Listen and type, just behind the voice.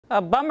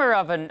A bummer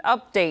of an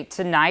update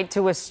tonight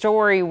to a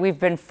story we've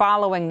been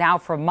following now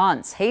for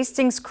months.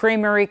 Hastings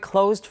Creamery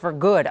closed for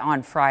good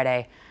on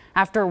Friday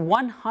after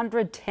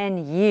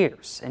 110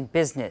 years in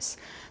business.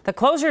 The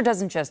closure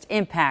doesn't just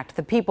impact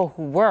the people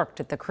who worked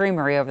at the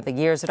creamery over the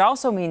years. It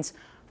also means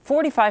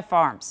 45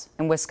 farms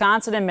in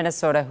Wisconsin and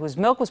Minnesota whose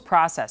milk was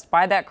processed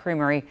by that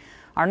creamery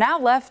are now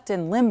left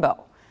in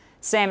limbo.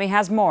 Sammy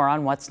has more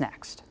on what's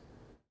next.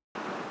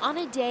 On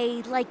a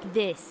day like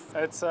this,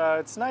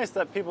 it's nice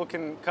that people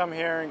can come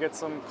here and get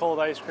some cold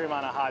ice cream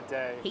on a hot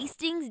day.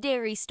 Hastings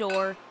Dairy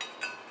Store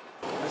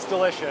It's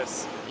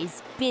delicious.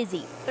 is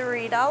busy.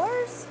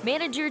 $3?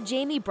 Manager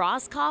Jamie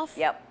Broskoff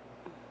Yep.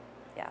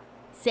 Yeah.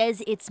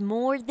 says it's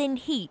more than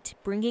heat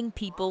bringing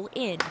people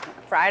in.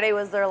 Friday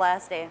was their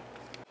last day.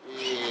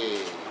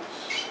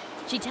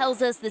 She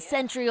tells us the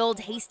century-old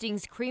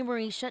Hastings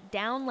Creamery shut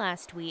down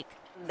last week.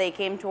 They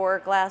came to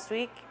work last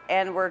week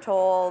and were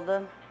told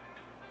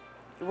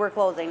we're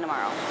closing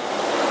tomorrow.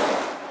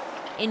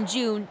 In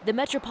June, the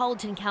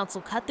Metropolitan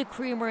Council cut the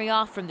creamery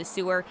off from the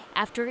sewer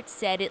after it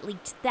said it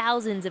leaked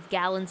thousands of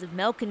gallons of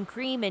milk and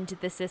cream into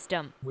the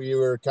system. We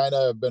were kind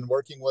of been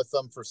working with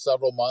them for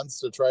several months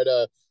to try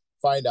to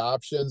find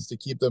options to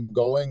keep them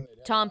going.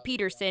 Tom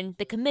Peterson,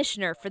 the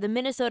commissioner for the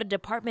Minnesota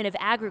Department of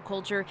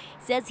Agriculture,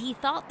 says he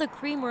thought the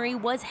creamery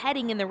was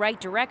heading in the right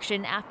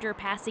direction after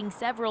passing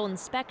several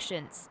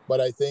inspections.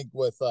 But I think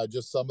with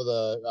just some of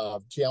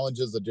the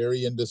challenges the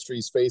dairy industry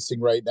is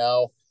facing right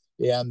now,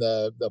 and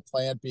the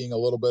plant being a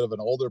little bit of an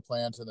older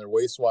plant and their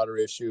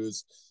wastewater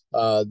issues,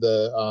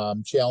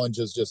 the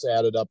challenges just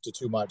added up to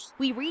too much.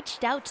 We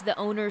reached out to the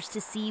owners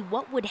to see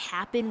what would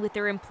happen with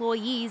their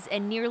employees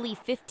and nearly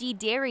 50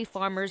 dairy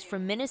farmers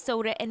from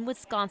Minnesota and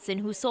Wisconsin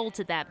who sold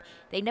to them.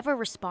 They never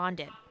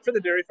responded. For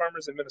the dairy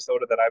farmers in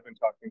Minnesota that I've been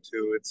talking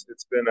to, it's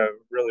been a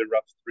really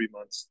rough 3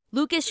 months.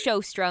 Lucas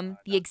Sjostrom,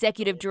 the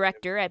executive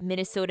director at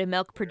Minnesota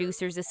Milk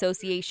Producers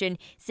Association,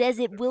 says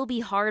it will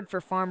be hard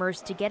for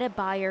farmers to get a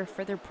buyer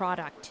for their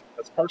product.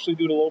 That's partially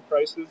due to low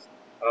prices,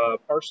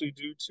 partially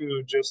due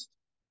to just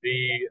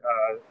the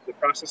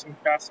processing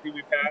capacity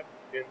we've had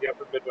in the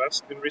upper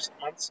Midwest in recent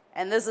months.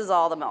 And this is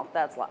all the milk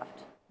that's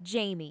left.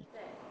 Jamie.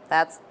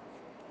 That's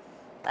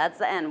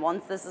the end.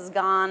 Once this is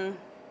gone,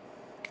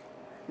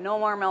 no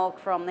more milk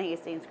from the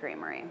Hastings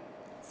Creamery.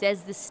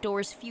 Says the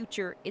store's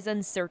future is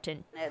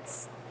uncertain.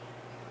 It's,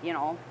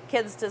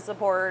 kids to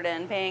support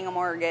and paying a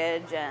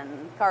mortgage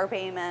and car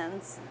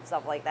payments,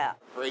 stuff like that.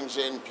 Brings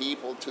in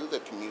people to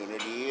the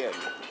community, and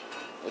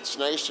it's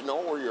nice to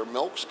know where your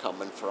milk's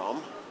coming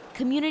from.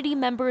 Community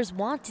members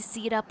want to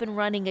see it up and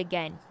running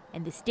again,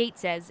 and the state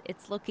says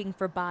it's looking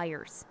for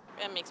buyers.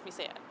 It makes me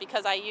sad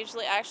because I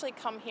actually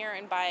come here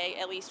and buy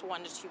at least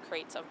 1 to 2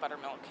 crates of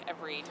buttermilk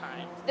every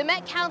time. The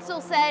Met Council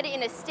said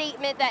in a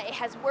statement that it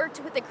has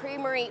worked with the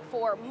creamery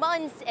for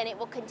months and it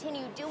will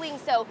continue doing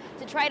so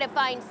to try to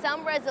find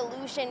some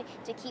resolution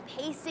to keep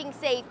Hastings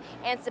safe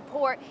and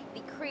support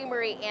the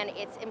creamery and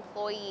its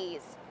employees.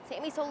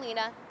 Sammy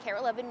Solina, KARE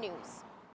 11 News.